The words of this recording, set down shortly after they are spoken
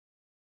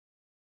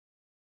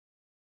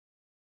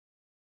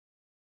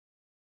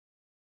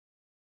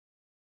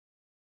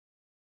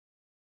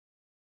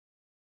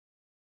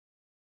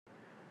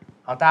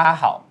好，大家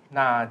好。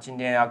那今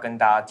天要跟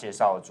大家介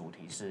绍的主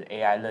题是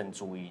AI 认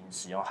注音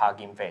使用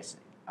Huggingface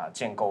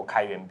建构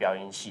开源标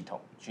音系统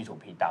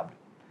g2pW。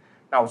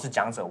那我是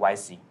讲者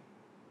YC。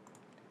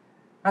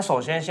那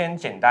首先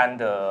简单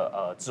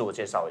的自我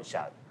介绍一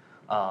下。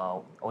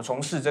我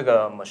从事这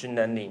个 machine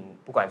learning，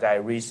 不管在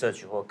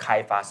research 或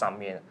开发上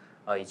面，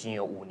已经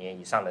有5年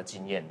以上的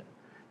经验了。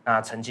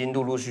那曾经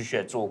陆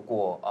续做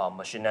过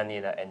machine learning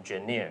的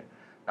engineer，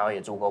 然后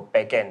也做过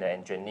backend 的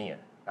engineer。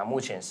那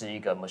目前是一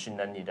个 machine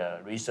learning 的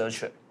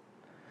researcher。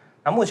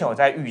那目前我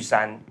在玉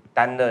山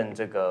担任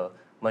这个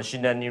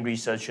machine learning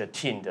researcher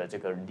team 的这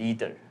个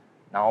leader，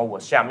 然后我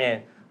下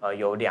面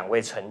有2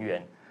位成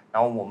员，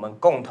然后我们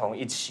共同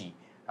一起，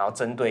然后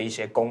针对一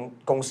些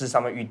公司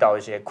上面遇到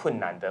一些困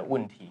难的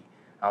问题，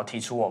然后提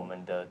出我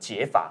们的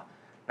解法。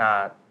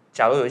那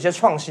假如有一些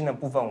创新的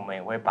部分，我们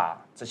也会把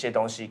这些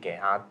东西给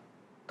它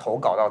投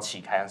稿到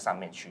期刊上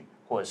面去，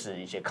或者是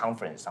一些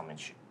conference 上面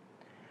去。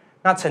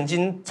那曾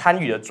经参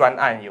与的专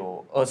案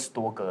有20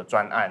多个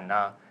专案，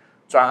那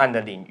专案的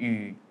领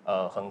域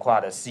横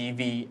跨的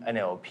CV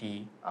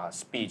NLP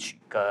speech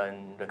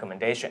跟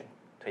recommendation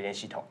推荐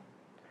系统。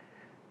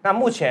那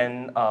目前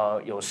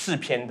有4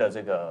篇的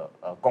这个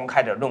公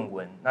开的论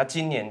文。那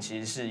今年其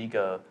实是一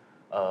个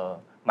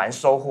蛮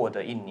收获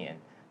的一年。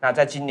那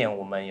在今年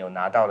我们有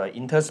拿到了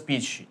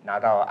Interspeech， 拿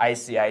到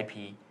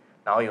ICIP，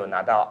 然后有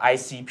拿到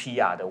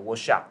ICPR 的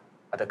workshop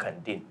的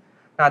肯定。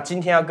那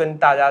今天要跟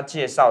大家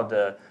介绍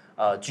的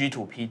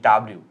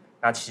g2pW，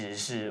 那其实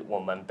是我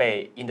们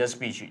被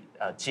Interspeech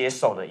接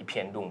受的一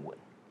篇论文。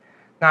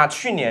那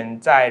去年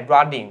在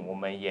Running 我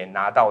们也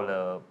拿到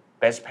了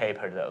Best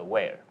Paper 的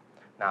Award，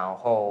 然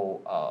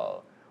后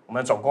我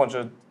们总共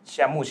就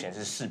现在目前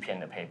是4篇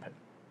的 paper。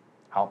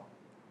好，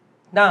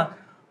那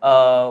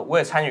我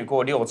也参与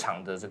过6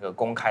场的这个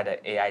公开的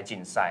AI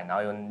竞赛，然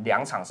后有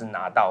2场是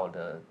拿到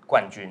的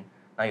冠军，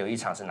那有1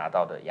场是拿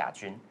到的亚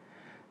军。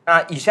那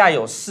以下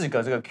有4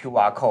个这个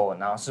QR code，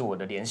 然后是我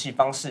的联系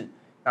方式。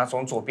那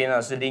从左边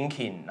呢是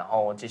LinkedIn， 然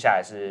后接下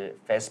来是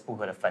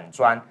Facebook 的粉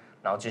专，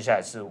然后接下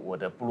来是我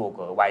的部落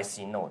格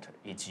YC Note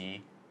以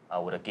及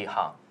我的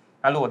GitHub。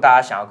那如果大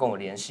家想要跟我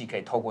联系，可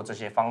以透过这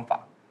些方法。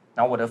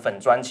然后我的粉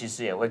专其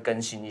实也会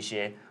更新一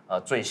些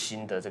最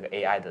新的这个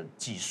AI 的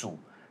技术。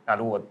那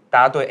如果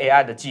大家对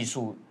AI 的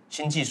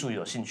新技术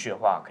有兴趣的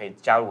话，可以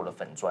加入我的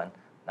粉专，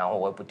然后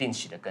我会不定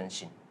期的更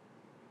新。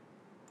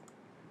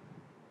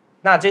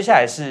那接下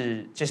来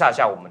是介绍一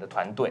下我们的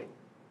团队。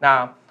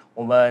那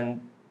我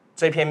们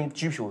这篇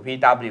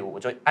g2pW 我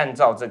就按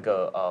照这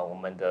个我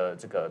们的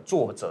这个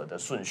作者的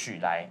顺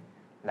序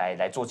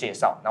来做介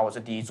绍。那我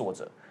是第1作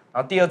者，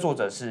然后第2作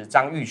者是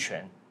张玉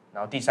泉，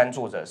然后第3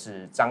作者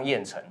是张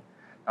彦成，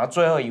然后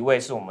最后一位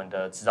是我们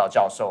的指导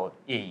教授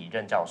叶以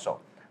任教授，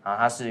然后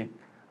他是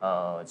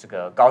这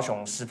个高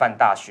雄师范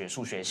大学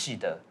数学系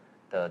的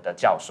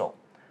教授。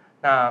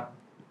那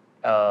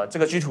这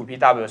个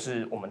g2pW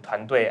是我们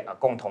团队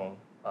共同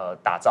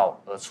打造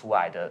而出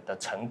来的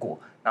成果。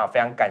那非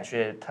常感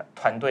谢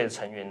团队的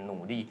成员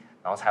努力，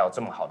然后才有这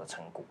么好的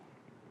成果。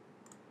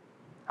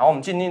好，我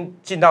们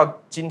进到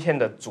今天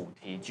的主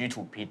题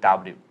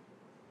g2pW。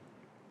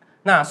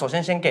那首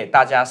先给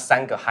大家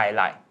3个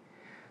highlight。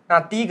那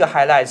第一个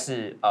highlight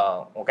是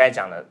我刚才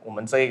讲的，我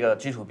们这个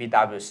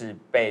g2pW 是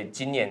被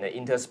今年的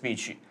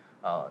Interspeech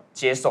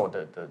接受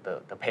的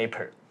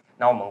paper。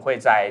那我们会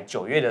在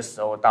9月的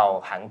时候到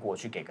韩国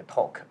去给个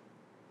talk。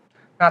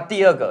那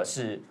第2个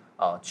是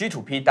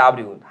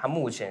g2pW 它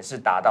目前是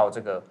达到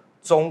这个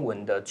中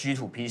文的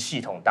g2p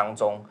系统当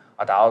中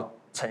达到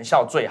成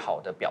效最好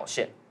的表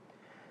现。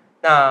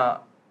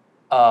那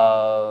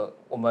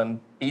我们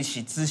比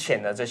起之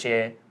前的这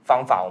些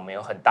方法，我们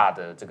有很大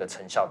的这个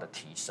成效的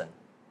提升。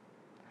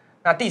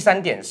那第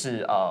3点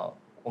是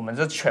我们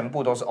这全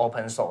部都是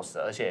open source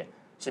的，而且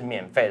是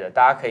免费的，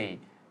大家可以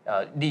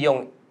利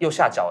用右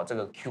下角的这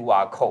个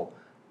QR code，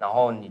 然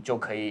后你就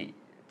可以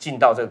进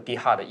到这个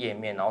GitHub 的页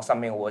面，然后上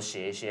面我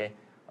写一些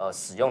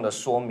使用的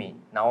说明，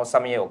然后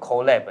上面也有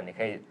Colab， 你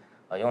可以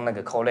用那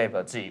个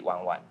Colab 自己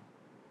玩玩。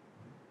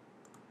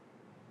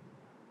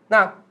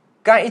那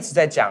刚才一直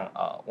在讲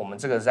我们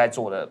这个在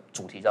做的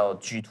主题叫做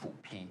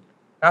g2p。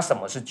那什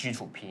么是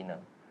g2p 呢？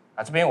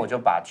这边我就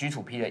把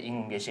g2p 的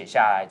英文给写下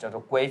来，叫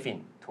做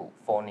Graphing to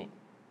Phoneme。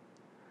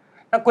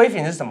那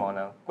Graphing 是什么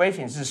呢？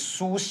 Graphing 是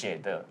书写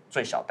的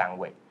最小单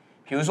位。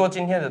比如说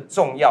今天的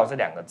重要这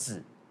2个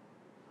字，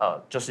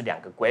就是2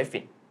个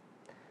Graphing。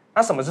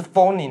那什么是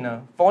Phoneme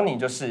呢？ Phoneme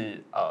就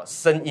是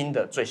声音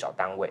的最小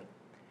单位。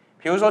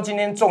比如说今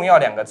天重要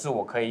2个字，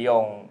我可以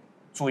用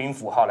注音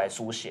符号来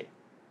书写，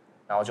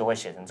然后就会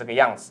写成这个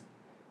样子。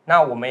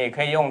那我们也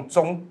可以用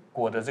中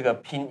国的这个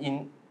拼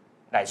音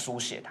来书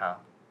写它。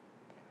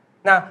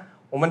那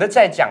我们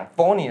在讲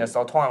Phoneme 的时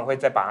候，通常会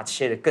再把它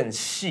切得更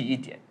细一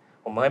点。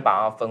我们会把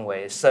它分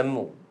为声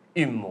母、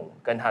韵母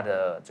跟它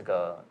的这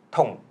个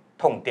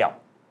痛调。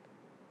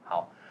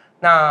好，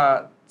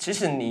那其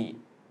实你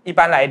一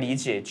般来理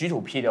解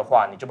g2p 的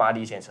话，你就把它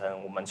理解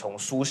成我们从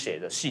书写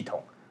的系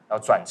统，然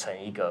后转成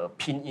一个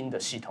拼音的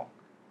系统，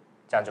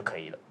这样就可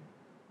以了。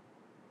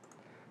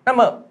那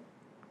么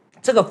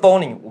这个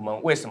phoneme 我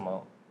们为什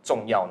么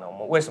重要呢？我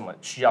们为什么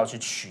需要去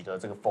取得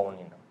这个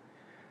phoneme 呢？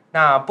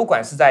那不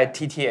管是在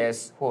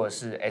TTS 或者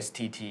是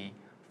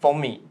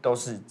STT，phoneme 都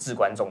是至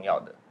关重要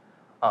的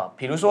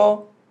比如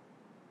说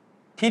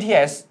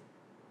TTS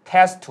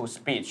Text to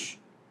Speech，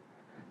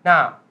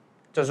 那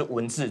就是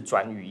文字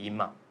转语音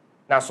嘛，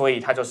那所以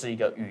它就是一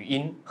个语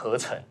音合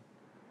成。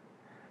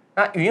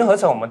那语音合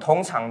成我们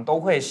通常都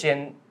会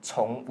先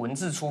从文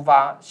字出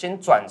发，先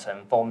转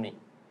成 phoneme，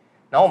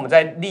 然后我们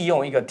再利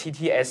用一个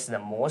TTS 的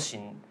模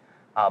型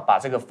把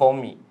这个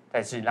phoneme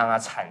再去让它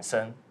产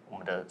生我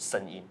们的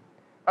声音。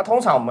那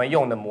通常我们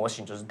用的模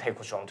型就是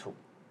PyContw。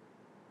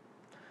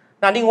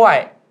那另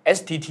外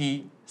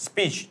STT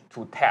Speech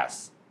to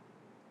Text，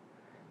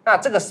 那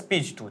这个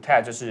Speech to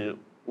Text 就是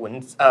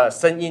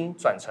声音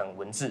转成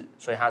文字，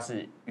所以它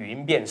是语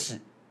音辨识。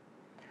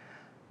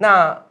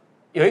那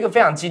有一个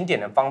非常经典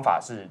的方法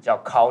是叫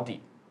Claude，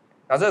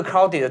 然后这个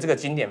Claude 的这个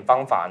经典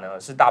方法呢，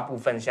是大部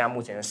分现在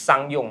目前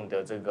商用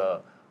的这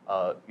个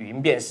语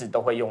音辨识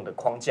都会用的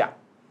框架。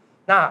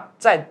那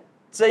在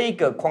这一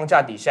个框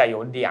架底下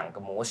有2个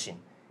模型，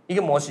一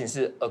个模型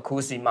是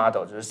Acoustic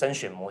Model， 就是声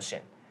学模型，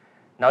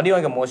然后另外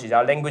一个模型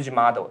叫 Language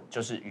Model，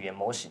 就是语言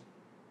模型。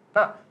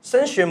那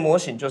声学模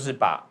型就是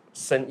把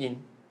声音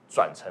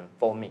转成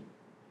phoneme，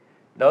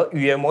 而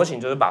语言模型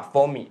就是把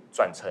phoneme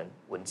转成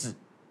文字。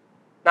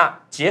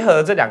那结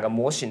合这2个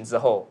模型之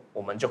后，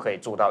我们就可以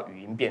做到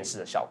语音辨识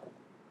的效果。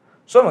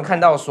所以我们看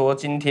到说，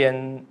今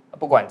天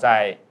不管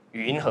在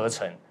语音合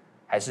成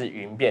还是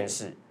语音辨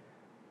识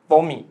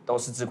 ，phoneme 都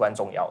是至关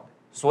重要的。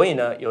所以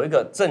呢，有一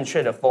个正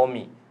确的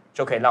phoneme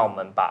就可以让我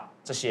们把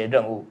这些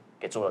任务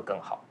给做得更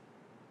好。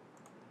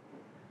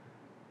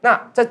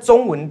那在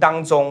中文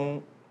当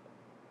中，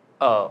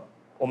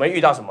我们遇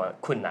到什么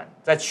困难？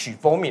在取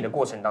phoneme 的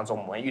过程当中，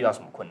我们会遇到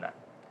什么困难？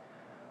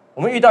我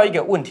们遇到一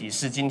个问题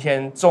是，今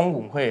天中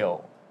文会有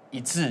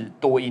一字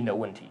多音的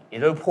问题，也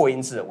就是破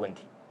音字的问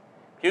题。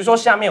比如说，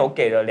下面我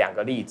给了2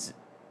个例子，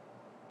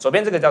左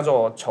边这个叫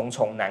做重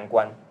重难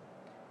关，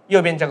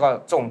右边叫做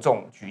重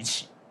重举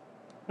起。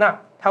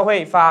那它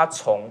会发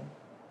重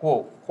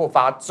或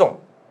发重，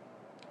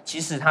其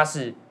实它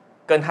是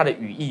跟它的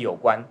语义有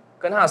关，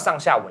跟它的上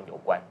下文有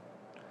关。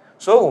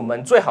所以我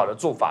们最好的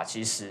做法，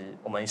其实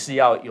我们是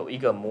要有一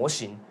个模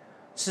型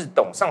是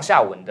懂上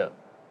下文的，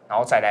然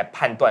后再来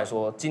判断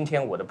说，今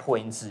天我的破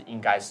音字应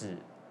该是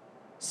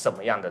什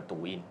么样的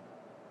读音。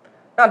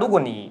那如果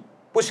你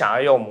不想要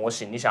用模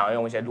型，你想要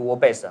用一些 rule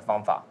base 的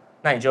方法，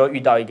那你就会遇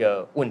到一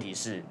个问题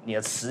是，你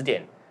的词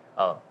典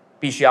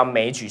必须要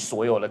枚举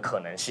所有的可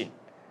能性。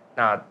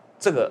那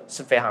这个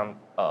是非常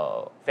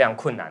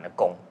困难的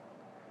功。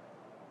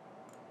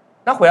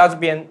那回到这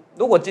边，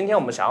如果今天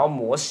我们想要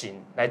模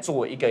型来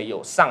做一个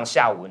有上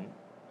下文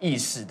意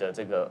识的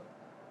这个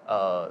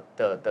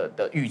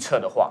的预测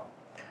的话，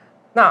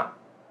那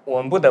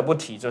我们不得不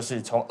提，就是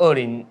从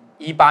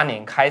2018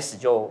年开始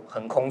就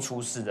横空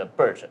出世的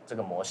bert 这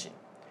个模型。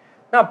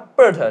那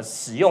bert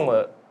使用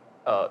了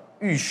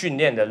预训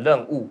练的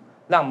任务，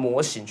让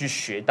模型去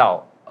学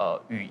到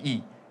语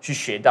义，去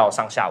学到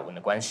上下文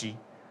的关系。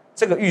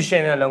这个预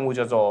训练的任务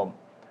叫做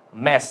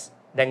Mass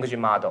Language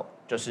Model，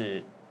 就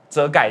是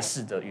遮盖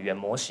式的语言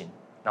模型，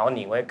然后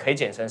你可以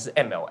简称是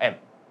MLM。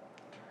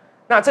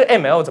那这个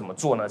ML 怎么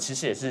做呢？其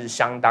实也是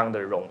相当的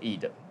容易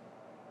的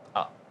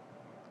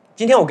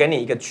今天我给你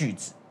一个句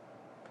子，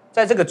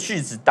在这个句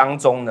子当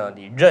中呢，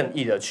你任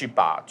意的去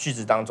把句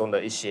子当中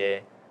的一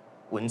些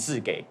文字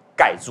给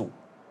盖住，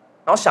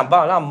然后想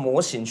办法让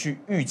模型去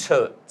预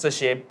测这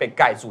些被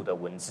盖住的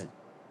文字。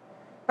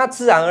那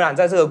自然而然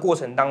在这个过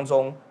程当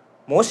中，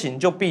模型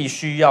就必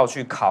须要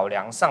去考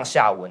量上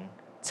下文，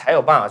才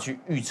有办法去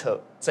预测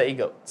这一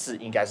个字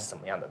应该是什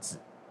么样的字。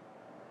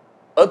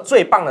而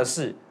最棒的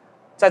是，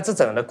在这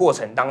整个的过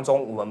程当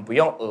中，我们不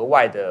用额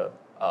外的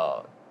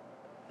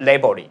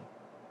labeling，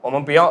 我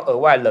们不用额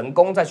外人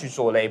工再去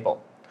做 label，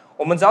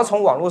 我们只要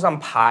从网络上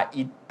爬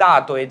一大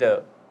堆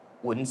的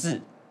文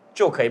字，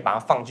就可以把它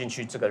放进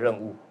去这个任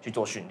务去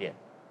做训练。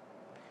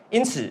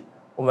因此，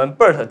我们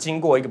bert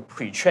经过一个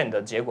pre-train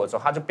的结果之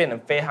后，它就变得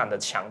非常的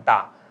强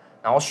大，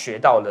然后学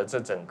到了这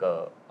整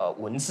个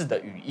文字的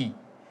语义。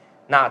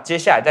那接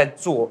下来在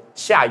做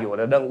下游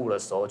的任务的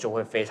时候，就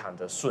会非常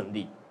的顺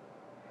利。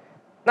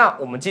那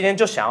我们今天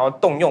就想要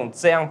动用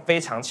这样非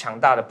常强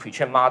大的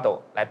pre-train model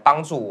来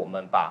帮助我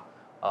们把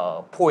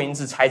破音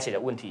字拆解的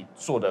问题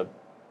做得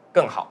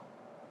更好。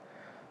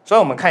所以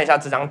我们看一下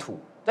这张图，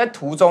在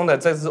图中的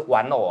这只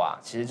玩偶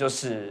其实就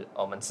是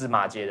我们芝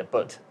麻街的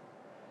bert。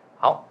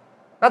好，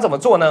那怎么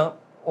做呢？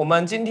我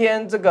们今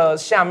天这个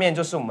下面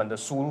就是我们的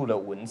输入的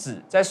文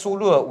字，在输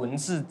入的文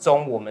字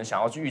中，我们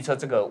想要去预测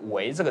这个“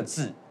为”这个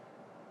字，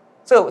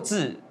这个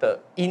字的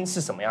音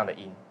是什么样的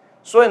音。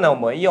所以呢，我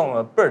们用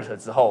了 bert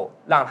之后，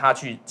让它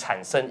去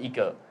产生一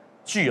个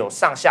具有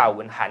上下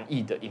文含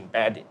义的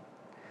embedding。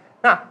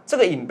那这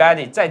个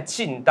embedding 再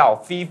进到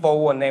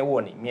feed-forward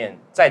network 里面，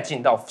再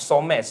进到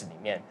source 里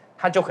面，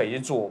它就可以去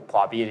做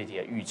probability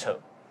的预测。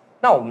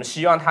那我们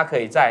希望它可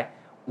以在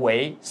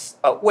为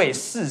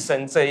4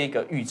声这一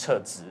个预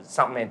测值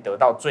上面得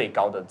到最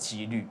高的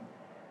几率。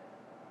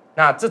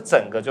那这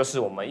整个就是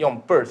我们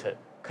用 bert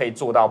可以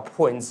做到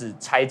破音字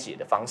拆解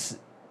的方式。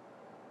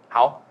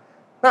好，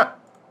那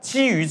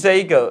基于这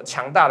一个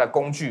强大的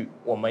工具，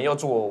我们又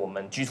做我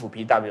们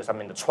g2pW 上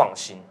面的创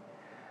新。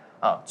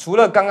除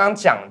了刚刚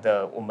讲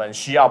的我们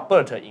需要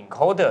bert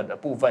encoder 的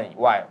部分以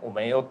外，我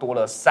们又多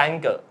了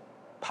3个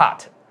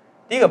part。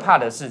第一个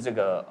part 是这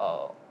个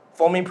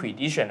forming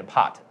prediction 的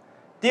part，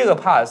 第二个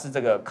part 是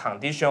这个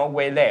conditional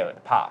weight layer 的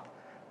part，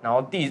 然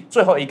后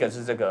最后一个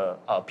是这个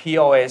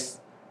POS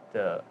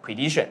的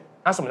prediction。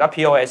那什么叫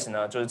POS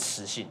呢？就是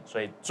词性，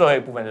所以最后一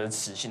部分就是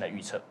词性的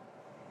预测。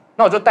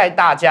那我就带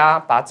大家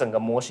把整个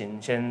模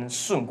型先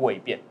顺过一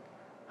遍。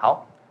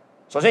好，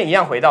首先一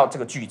样回到这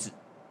个句子。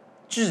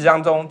句子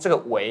当中，这个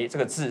为这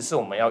个字是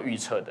我们要预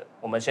测的，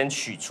我们先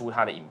取出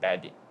它的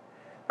embedding。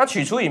那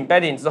取出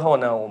embedding 之后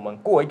呢，我们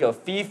过一个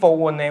feed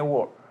forward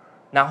network，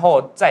 然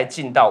后再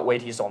进到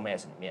weighted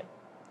source 里面。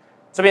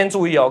这边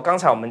注意哦，刚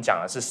才我们讲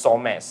的是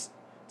source，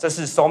 这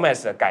是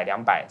source 的改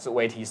良版，是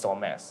weighted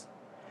source。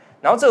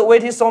然后这个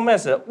weighted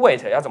source 的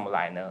weight 要怎么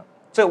来呢？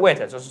这个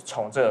weight 就是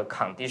从这个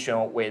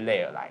conditional weight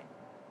layer 来。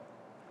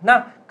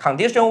那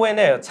conditional weight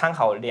layer 参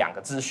考2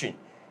个资讯，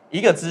一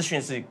个资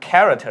讯是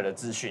character 的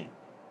资讯。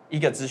一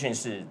个资讯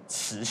是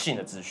词性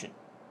的资讯。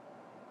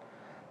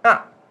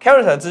那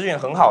character 的资讯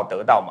很好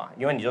得到嘛，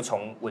因为你就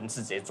从文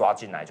字直接抓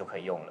进来就可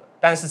以用了。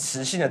但是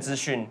词性的资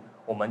讯，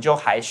我们就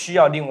还需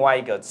要另外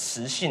一个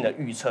词性的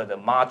预测的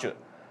module，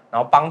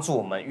 然后帮助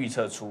我们预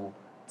测出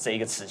这一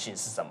个词性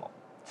是什么，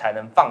才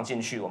能放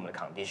进去我们的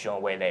conditional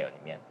weight layer 里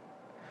面。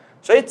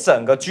所以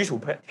整个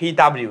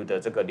g2pW 的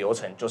这个流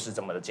程就是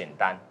这么的简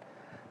单。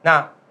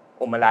那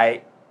我们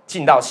来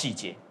进到细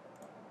节。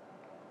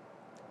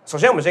首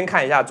先，我们先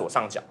看一下左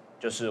上角，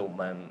就是我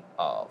们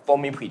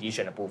forming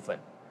prediction 的部分。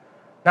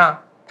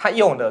那它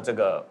用的这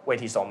个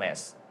weighted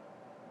source，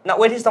 那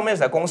weighted source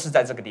的公式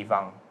在这个地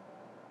方。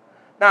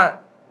那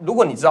如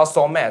果你知道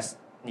source，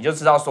 你就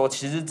知道说，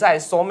其实，在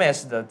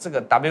source 的这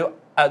个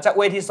在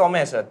weighted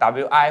source 的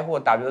wi 或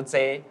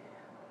wj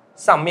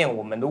上面，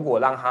我们如果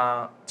让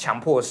它强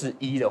迫是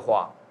1的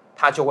话，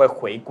它就会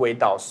回归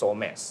到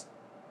source。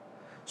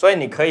所以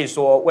你可以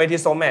说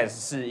weighted source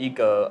是一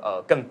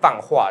个更泛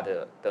化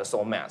的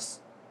source。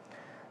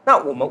那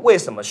我们为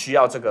什么需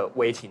要这个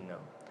weighting 呢？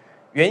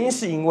原因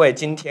是因为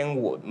今天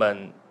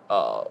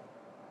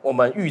我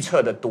们预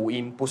测的读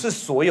音，不是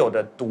所有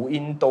的读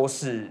音都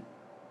是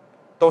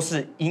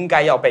应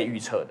该要被预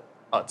测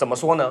的。怎么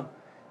说呢？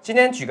今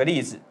天举个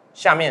例子，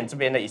下面这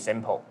边的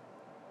example，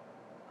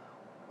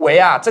 为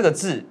这个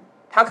字，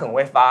它可能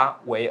会发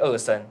为2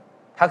声，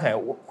它可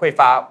能会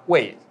发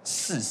为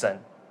4声。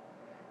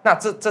那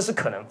这是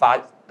可能发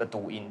的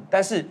读音，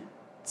但是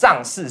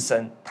藏4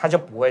声它就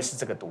不会是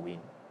这个读音。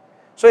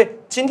所以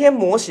今天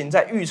模型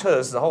在预测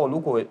的时候，如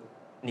果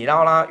你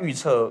让它预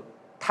测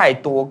太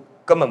多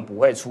根本不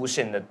会出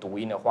现的读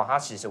音的话，它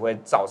其实会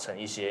造成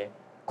一些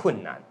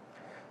困难。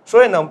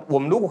所以呢，我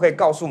们如果可以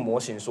告诉模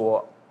型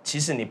说，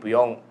其实你不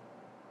用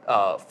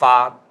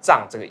发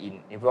藏这个音，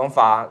你不用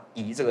发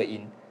夷这个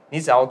音，你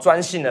只要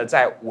专心的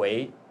在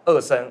为2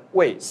声、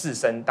为4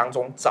声当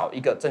中找一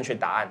个正确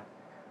答案，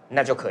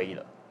那就可以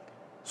了。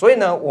所以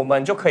呢，我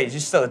们就可以去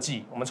设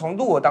计，我们从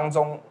录耳当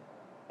中，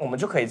我们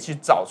就可以去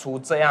找出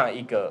这样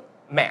一个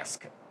mask，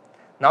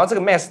 然后这个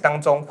mask 当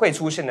中会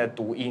出现的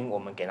读音，我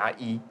们给它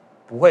1，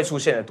不会出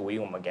现的读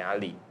音，我们给它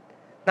0。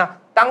那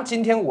当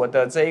今天我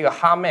的这一个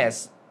hard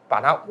mask 把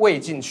它喂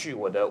进去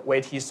我的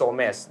weighted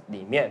source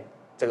里面，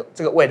这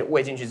个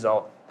喂进去之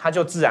后，它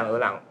就自然而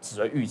然只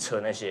会预测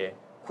那些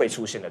会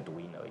出现的读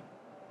音而已。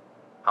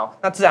好，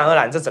那自然而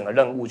然这整个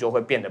任务就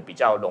会变得比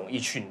较容易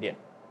训练。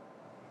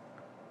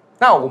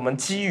那我们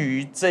基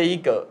于这一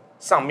个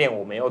上面，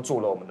我们又做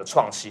了我们的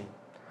创新。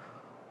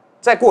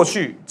在过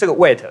去，这个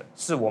weight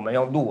是我们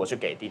用录去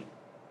给定，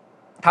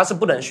它是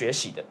不能学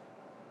习的。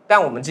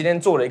但我们今天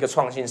做了一个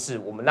创新，是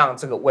我们让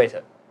这个 weight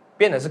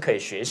变得是可以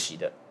学习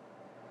的。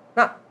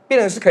那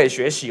变得是可以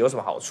学习有什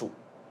么好处？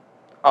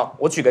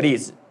我举个例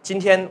子，今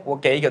天我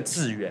给一个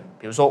字元，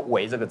比如说“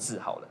为”这个字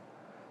好了，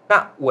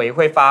那“为”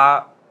会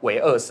发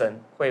为2声，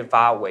会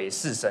发为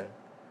4声，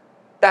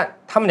但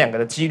它们2个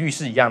的几率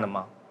是一样的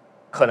吗？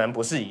可能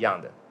不是一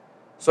样的，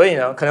所以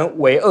呢，可能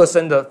为2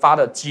声的发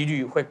的几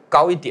率会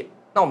高一点。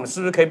那我们是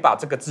不是可以把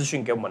这个资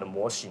讯给我们的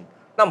模型，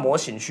让模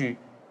型去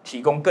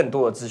提供更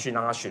多的资讯，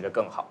让它学得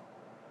更好？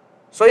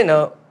所以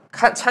呢，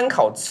参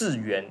考字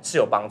元是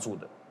有帮助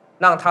的，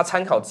让它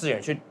参考字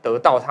元去得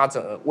到它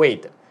整个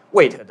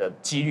weight 的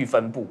几率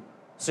分布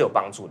是有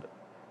帮助的。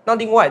那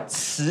另外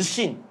词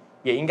性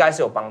也应该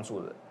是有帮助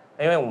的，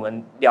因为我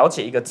们了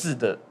解一个字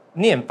的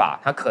念法，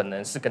它可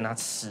能是跟它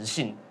词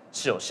性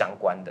是有相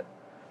关的。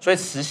所以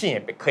词性也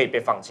可以被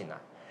放进来。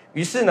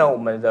于是呢，我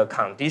们的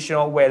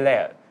conditional weight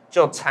layer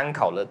就参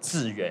考了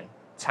字元，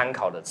参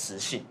考了词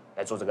性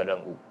来做这个任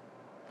务。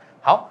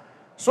好，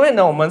所以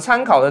呢，我们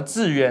参考了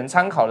字元，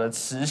参考了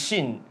词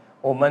性，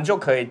我们就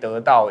可以得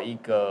到一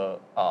个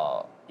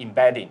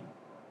embedding。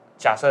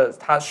假设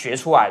它学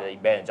出来的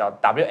embedding 叫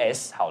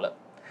WS 好了。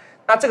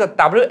那这个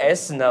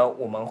WS 呢，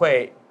我们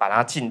会把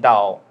它进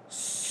到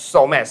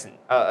softmax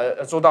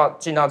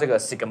进到这个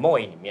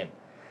sigmoid 里面，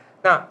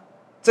那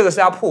这个是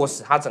要迫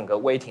使它整个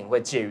weighting会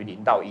介于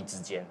0到1之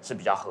间，是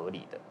比较合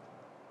理的。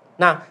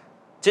那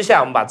接下来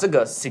我们把这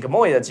个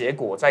sigmoid 的结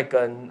果再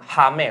跟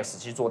hardmax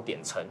去做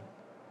点乘，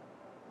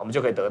我们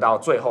就可以得到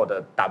最后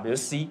的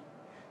WC。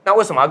那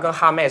为什么要跟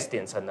hardmax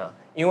点乘呢？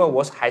因为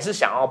我还是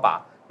想要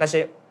把那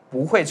些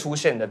不会出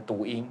现的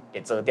读音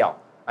给遮掉，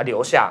而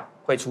留下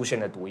会出现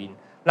的读音，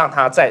让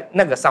它在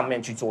那个上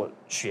面去做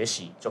学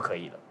习就可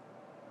以了。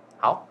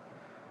好，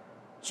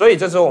所以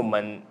这是我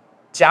们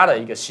加了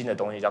一个新的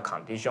东西叫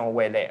conditional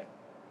weight layer。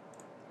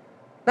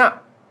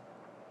那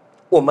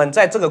我们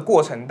在这个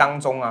过程当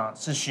中啊，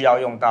是需要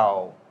用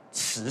到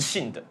词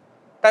性的，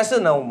但是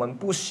呢，我们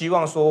不希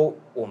望说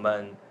我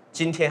们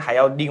今天还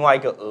要另外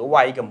额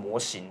外一个模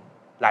型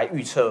来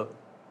预测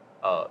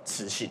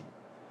词性，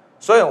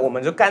所以我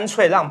们就干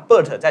脆让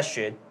bert 再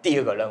学第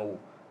二个任务，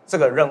这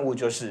个任务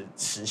就是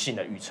词性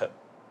的预测。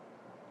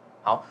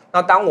好，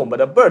那当我们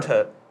的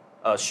bert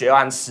学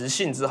完词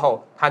性之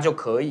后，它就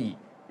可以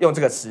用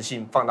这个词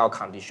性放到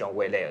conditional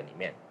weight layer 里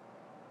面。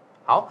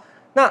好，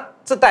那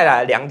这带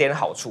来2点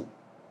好处。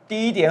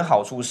第一点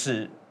好处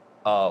是，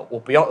我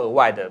不用额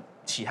外的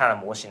其他的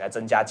模型来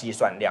增加计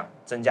算量、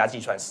增加计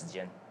算时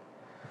间。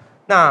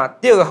那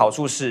第二个好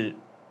处是，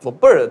我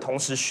bert 同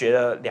时学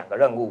了2个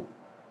任务，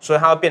所以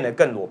它会变得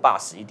更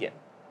robust一点。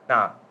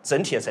那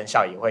整体的成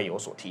效也会有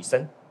所提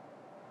升。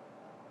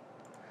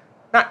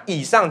那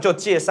以上就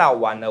介绍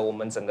完了我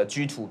们整个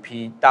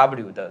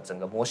g2pW 的整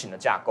个模型的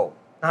架构。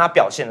那它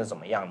表现的怎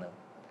么样呢？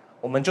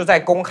我们就在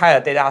公开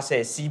的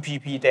dataset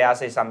CPP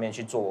dataset 上面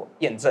去做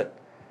验证，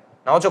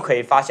然后就可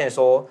以发现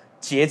说，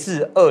截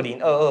至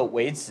2022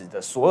为止的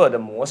所有的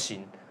模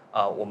型，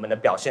我们的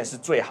表现是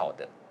最好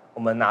的，我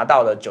们拿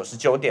到了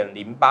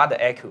 99.08% 的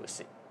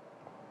accuracy。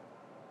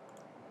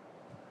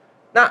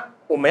那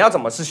我们要怎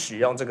么去使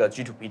用这个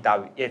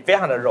g2pW 也非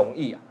常的容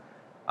易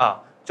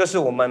就是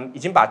我们已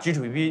经把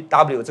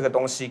g2pW 这个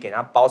东西给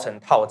它包成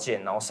套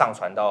件，然后上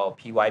传到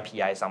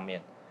pypi 上面，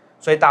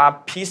所以大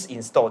家 piece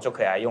install 就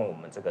可以来用我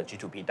们这个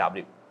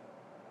g2pW。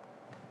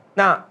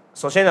那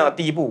首先呢，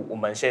第一步我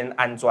们先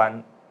安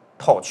装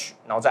torch，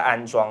 然后再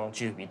安装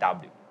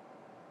g2pW。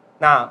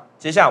那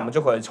接下来我们就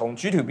可以从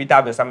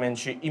g2pW 上面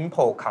去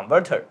import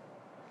converter。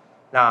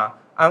那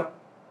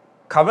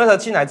converter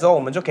进来之后，我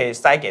们就可以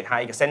塞给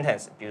它一个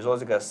sentence， 比如说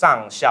这个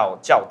上校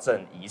校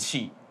正仪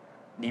器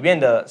里面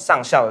的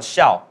上校的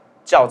校、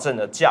校正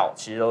的校，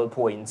其实都是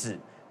破音字。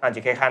那你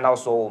就可以看到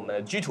说，我们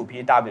的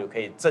g2pW 可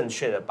以正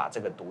确的把这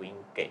个读音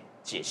给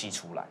解析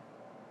出来。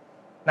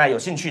那有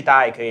兴趣大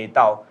家也可以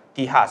到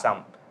GitHub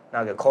上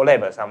那个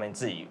Colab 上面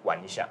自己玩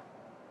一下。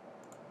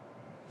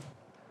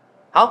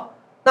好，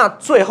那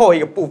最后一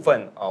个部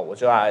分我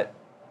就来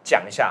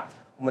讲一下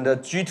我们的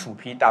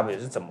g2pW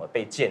是怎么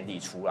被建立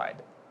出来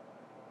的。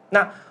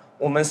那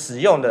我们使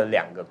用的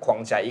2个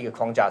框架，一个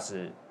框架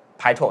是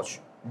pytorch，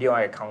 另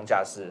外一个框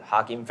架是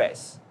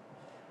Huggingface。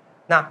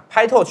那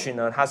pytorch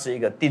呢，它是一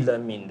个 deep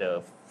learning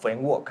的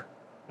framework，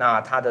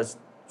 那它的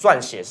撰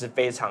写是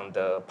非常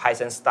的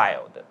Python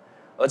style 的，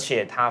而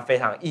且它非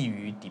常易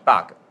于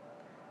debug。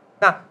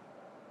那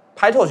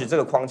pytorch 这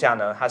个框架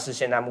呢，它是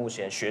现在目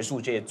前学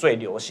术界最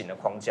流行的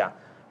框架，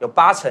有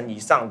80%以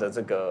上的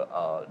这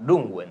个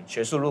论文、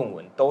学术论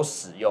文都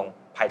使用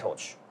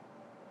pytorch。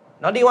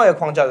然后另外一个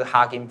框架是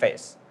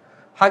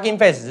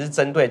Huggingface，Huggingface 是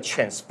针对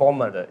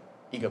transformer 的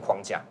一个框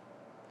架，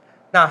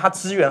那它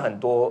支援很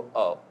多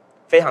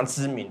非常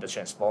知名的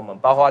transformer，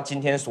 包括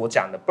今天所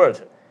讲的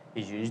bert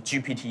以及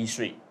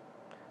GPT-3，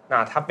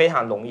 那它非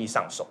常容易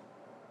上手。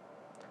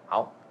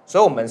好，所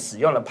以我们使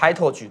用了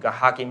pytorch 跟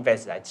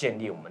Huggingface 来建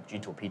立我们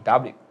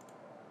g2pW。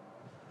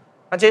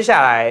那接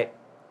下来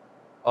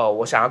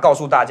我想要告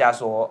诉大家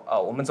说，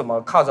我们怎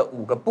么靠着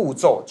5个步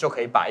骤就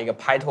可以把一个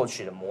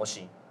pytorch 的模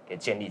型给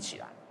建立起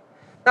来。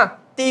那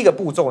第一个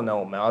步骤呢，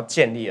我们要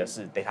建立的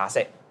是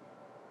dataset。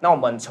那我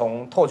们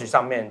从 torch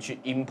上面去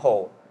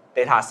import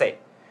dataset，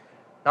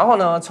 然后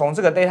呢，从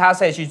这个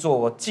dataset 去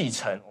做继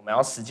承，我们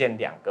要实践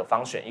2个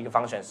function，一个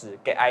function 是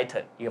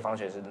getItem， 一个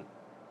function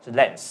是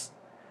length。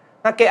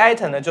那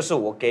getItem 呢，就是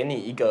我给你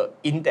一个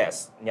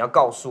index， 你要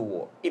告诉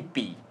我一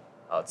笔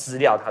资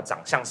料它长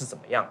相是怎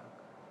么样。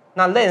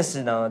那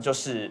length 呢，就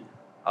是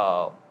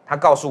它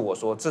告诉我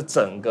说这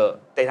整个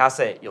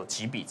dataset 有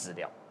几笔资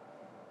料。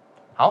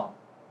好。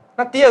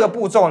那第二个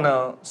步骤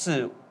呢，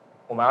是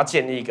我们要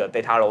建立一个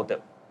data loader。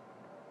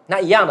那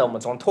一样的，我们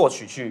从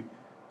torch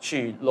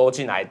去 load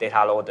进来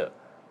data loader，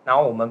 然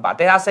后我们把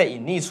dataset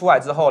引力出来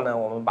之后呢，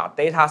我们把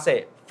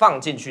dataset 放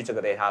进去这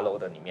个 data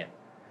loader 里面。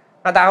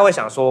那大家会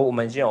想说，我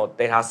们已经有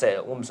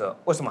dataset，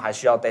 为什么还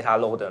需要 data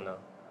loader 呢？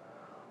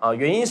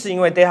原因是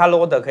因为 data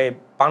loader 可以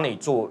帮你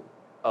做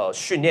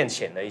训练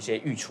前的一些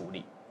预处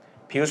理，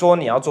比如说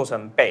你要做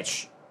成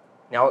batch。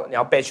你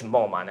要 batch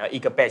mode 嘛，你要一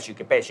个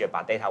batch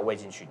把 data 喂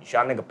进去，你需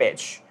要那个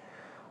batch，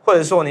 或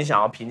者说你想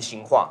要平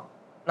行化，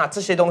那这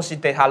些东西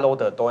data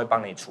loader 都会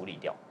帮你处理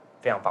掉，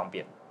非常方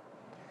便。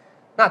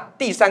那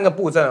第3个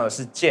步骤呢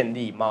是建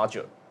立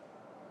module，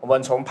 我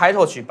们从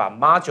pytorch 把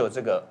module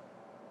这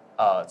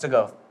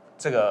个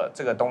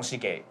这个东西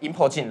给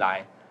import 进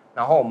来，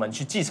然后我们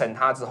去继承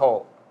它之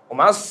后，我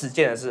们要实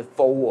践的是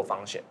forward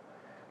function，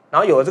 然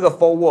后有了这个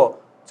forward，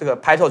 这个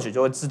pytorch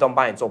就会自动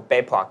帮你做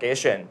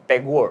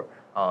backpropagation、backward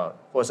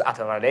或者是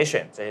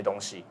alternation 这些东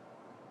西。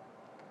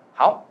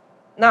好，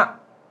那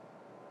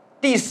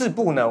第4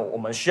步呢，我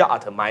们需要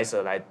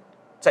atomizer 来，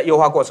在优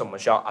化过程我们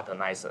需要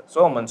atomizer，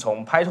 所以我们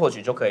从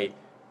pytorch 就可以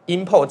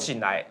import 进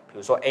来，比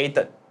如说 a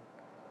等。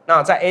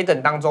那在 a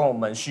等当中，我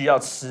们需要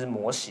吃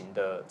模型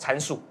的参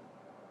数，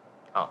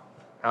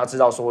还要知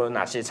道说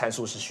哪些参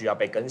数是需要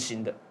被更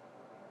新的。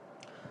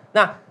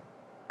那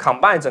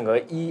combine 整个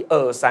1、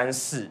2、3、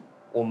4，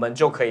我们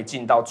就可以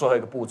进到最后一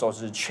个步骤，就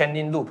是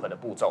training loop 的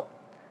步骤。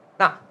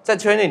那在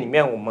training 里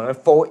面，我们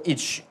for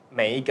each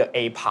每一个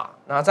a part，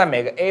 那在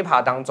每个 a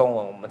part 当中，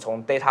我们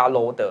从 data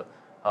load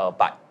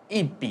把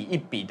一笔一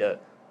笔的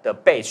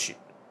batch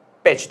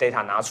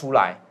data 拿出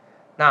来，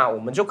那我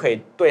们就可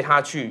以对它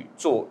去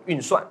做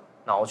运算，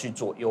然后去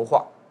做优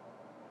化。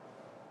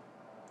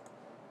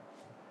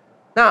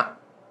那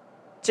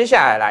接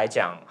下来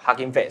讲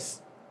Huggingface，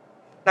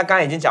 那刚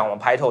才已经讲我们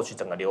pytorch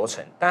整个流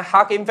程，但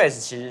Huggingface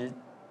其实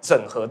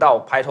整合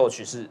到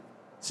pytorch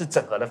是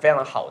整合的非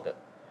常好的。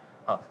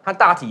它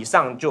大体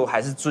上就还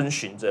是遵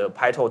循着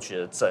pytorch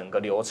的整个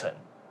流程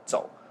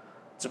走，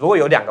只不过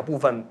有2个部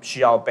分需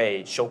要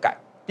被修改。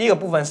第一个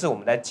部分是我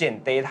们在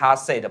建 data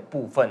set 的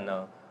部分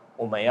呢，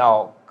我们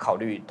要考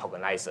虑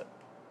tokenizer。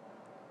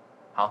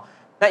好，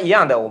那一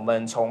样的，我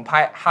们从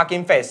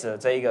Huggingface 的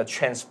这一个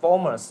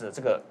transformers 的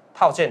这个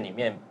套件里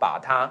面，把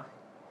它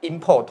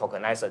import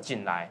tokenizer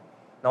进来，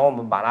然后我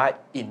们把它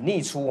隐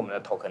匿出我们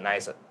的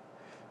tokenizer。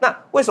那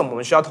为什么我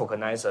们需要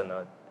tokenizer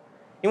呢？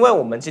因为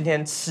我们今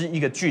天吃一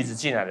个句子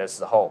进来的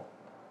时候，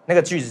那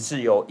个句子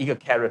是由一个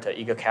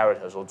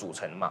character 所组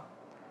成的嘛，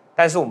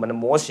但是我们的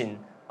模型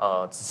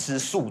只吃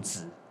数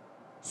值，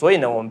所以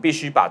呢，我们必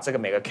须把这个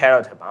每个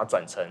character 把它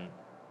转成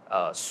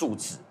数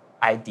值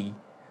ID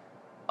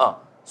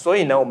所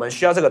以呢，我们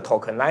需要这个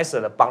tokenizer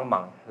的帮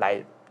忙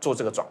来做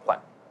这个转换。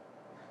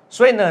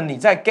所以呢，你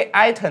在 get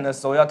item 的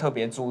时候要特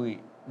别注意，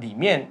里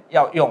面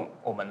要用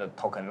我们的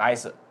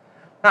tokenizer。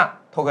那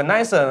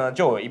tokenizer 呢，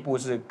就有一步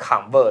是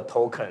convert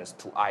tokens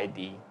to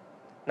ID，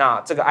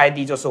 那这个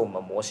ID 就是我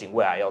们模型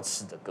未来要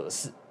吃的格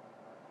式。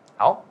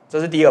好，这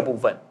是第一个部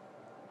分。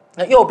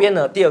那右边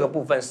呢，第2个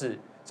部分是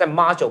在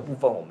module 部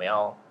分，我们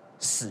要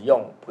使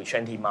用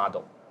pre-trained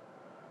model。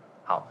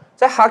好，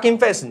在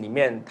Huggingface 里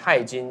面，它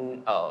已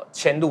经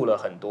嵌入了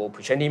很多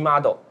pre-trained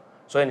model，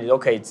 所以你都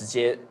可以直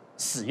接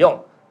使用，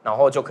然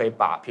后就可以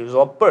把比如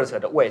说 bert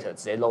的 weight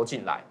直接 load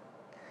进来。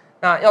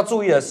那要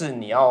注意的是，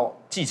你要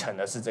继承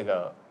的是这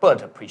个 bert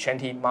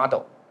pre-trained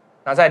model。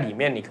那在里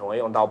面你可能会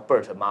用到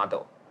bert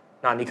model，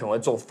 那你可能会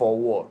做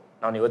forward，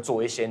 然后你会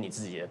做一些你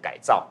自己的改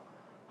造。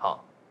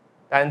好，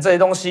但这些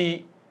东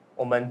西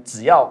我们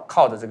只要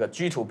靠着这个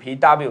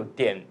g2pW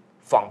点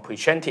from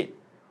pre-trained，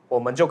 我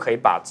们就可以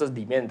把这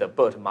里面的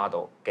bert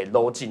model 给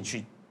load 进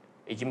去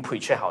已经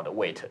pre-train 好的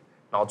weight，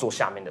 然后做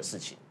下面的事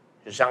情，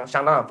就相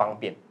当的方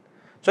便。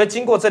所以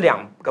经过这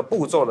2个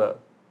步骤的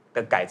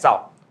改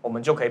造，我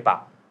们就可以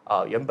把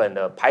原本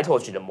的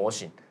pytorch 的模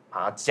型，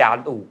把它加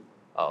入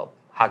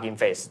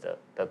Huggingface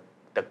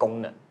的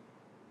功能。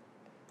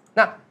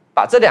那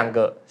把这2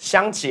个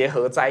相结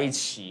合在一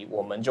起，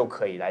我们就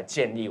可以来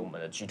建立我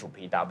们的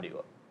g2pW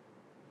了。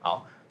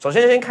好，首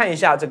先看一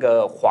下这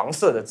个黄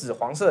色的字，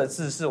黄色的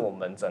字是我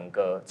们整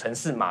个程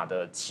式码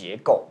的结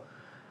构。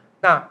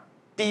那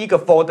第一个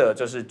folder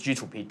就是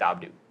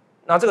g2pW，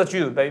 那这个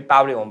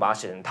g2pW 我们把它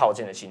写成套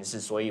件的形式，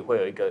所以会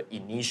有一个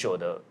initial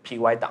的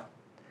py 档。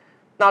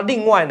那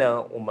另外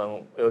呢，我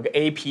们有一个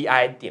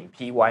API 点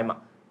py 嘛，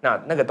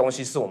那个东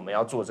西是我们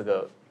要做这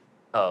个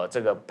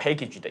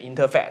package 的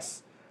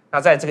interface。那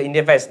在这个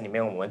interface 里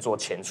面，我们会做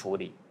前处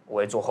理，我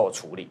会做后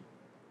处理。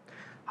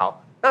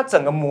好，那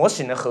整个模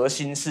型的核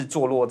心是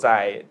坐落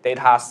在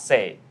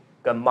dataset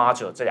跟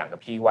module 这2个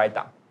py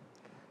档。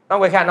那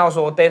我可以看到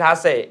说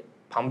dataset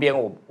旁边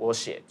我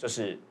写就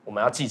是我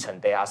们要继承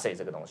dataset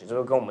这个东西，就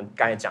是跟我们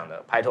刚才讲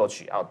的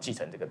pytorch 要继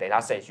承这个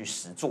dataset 去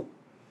实做。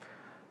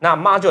那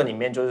module 里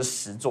面就是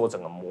实做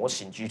整个模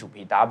型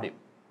g2pW。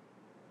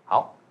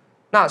好，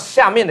那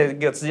下面的一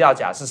个资料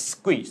夹是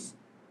squeeze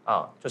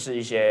就是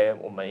一些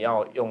我们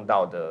要用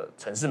到的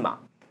程式码。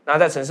那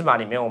在程式码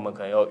里面，我们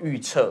可能有预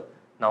测，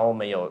然后我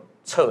们有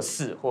测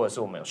试，或者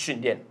是我们有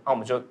训练。那我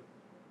们就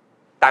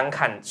单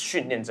看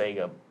训练这一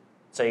个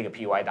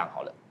py 档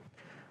好了。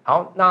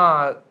好，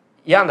那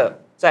一样的，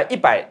在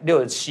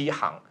167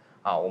行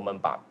我们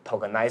把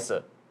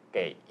tokenizer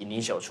给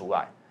initial 出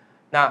来。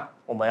那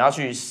我们要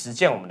去实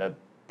践我们的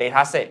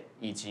dataset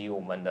以及我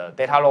们的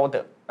data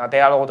loader， 那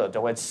data loader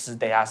就会吃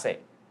dataset。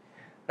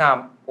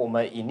那我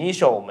们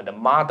initial 我们的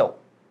model，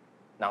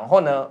 然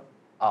后呢，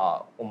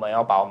我们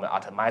要把我们的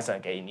atomizer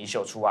给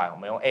initial 出来，我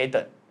们用 a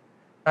等。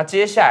那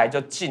接下来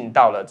就进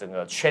到了整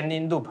个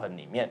training loop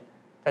里面，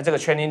在这个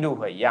training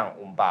loop 一样，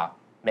我们把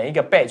每一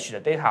个 batch 的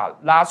data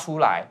拉出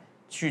来，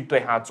去对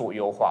它做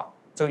优化。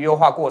这个优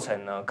化过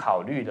程呢，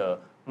考虑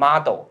了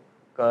model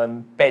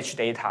跟 batch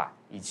data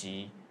以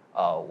及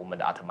我们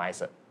的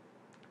atomizer。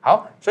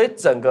好，所以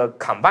整个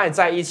combine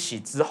在一起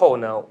之后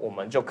呢，我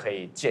们就可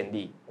以建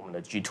立我们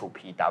的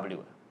g2pW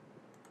了。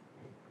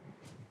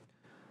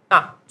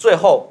那最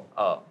后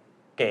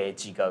给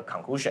几个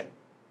conclusion。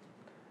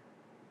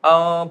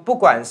不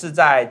管是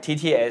在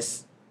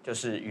TTS 就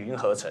是语音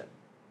合成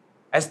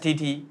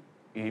 ，STT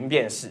语音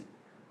辨识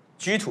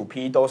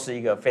 ，G2P 都是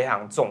一个非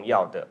常重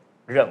要的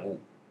任务。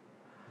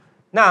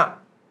那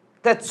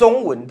在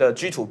中文的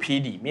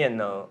G2P 里面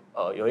呢，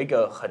有一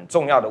个很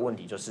重要的问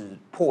题，就是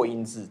破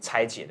音字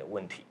拆解的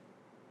问题。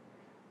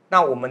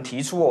那我们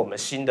提出我们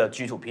新的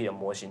G2P 的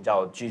模型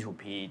叫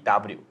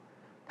g2pW，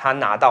 它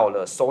拿到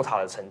了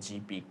SOTA 的成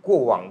绩比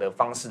过往的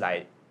方式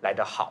来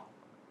得好。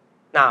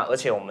那而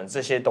且我们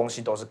这些东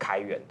西都是开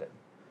源的。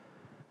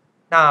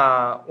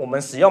那我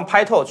们使用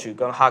pytorch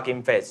跟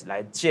Huggingface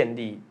来建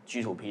立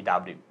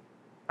g2pW。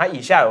那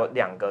以下有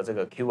2个这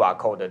个 QR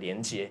code 的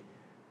连接，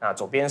那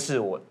左边是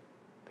我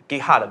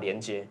GitHub 的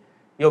连接，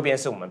右边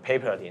是我们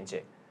paper 的连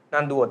接。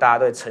那如果大家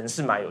对程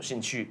式码有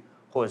兴趣，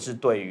或者是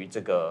对于这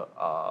个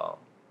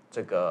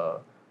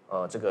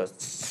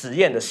实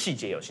验的细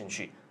节有兴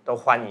趣，都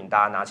欢迎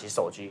大家拿起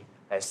手机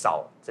来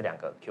扫这2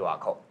个 QR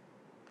code。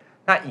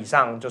那以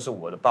上就是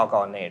我的报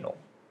告内容，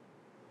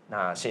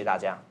那谢谢大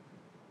家。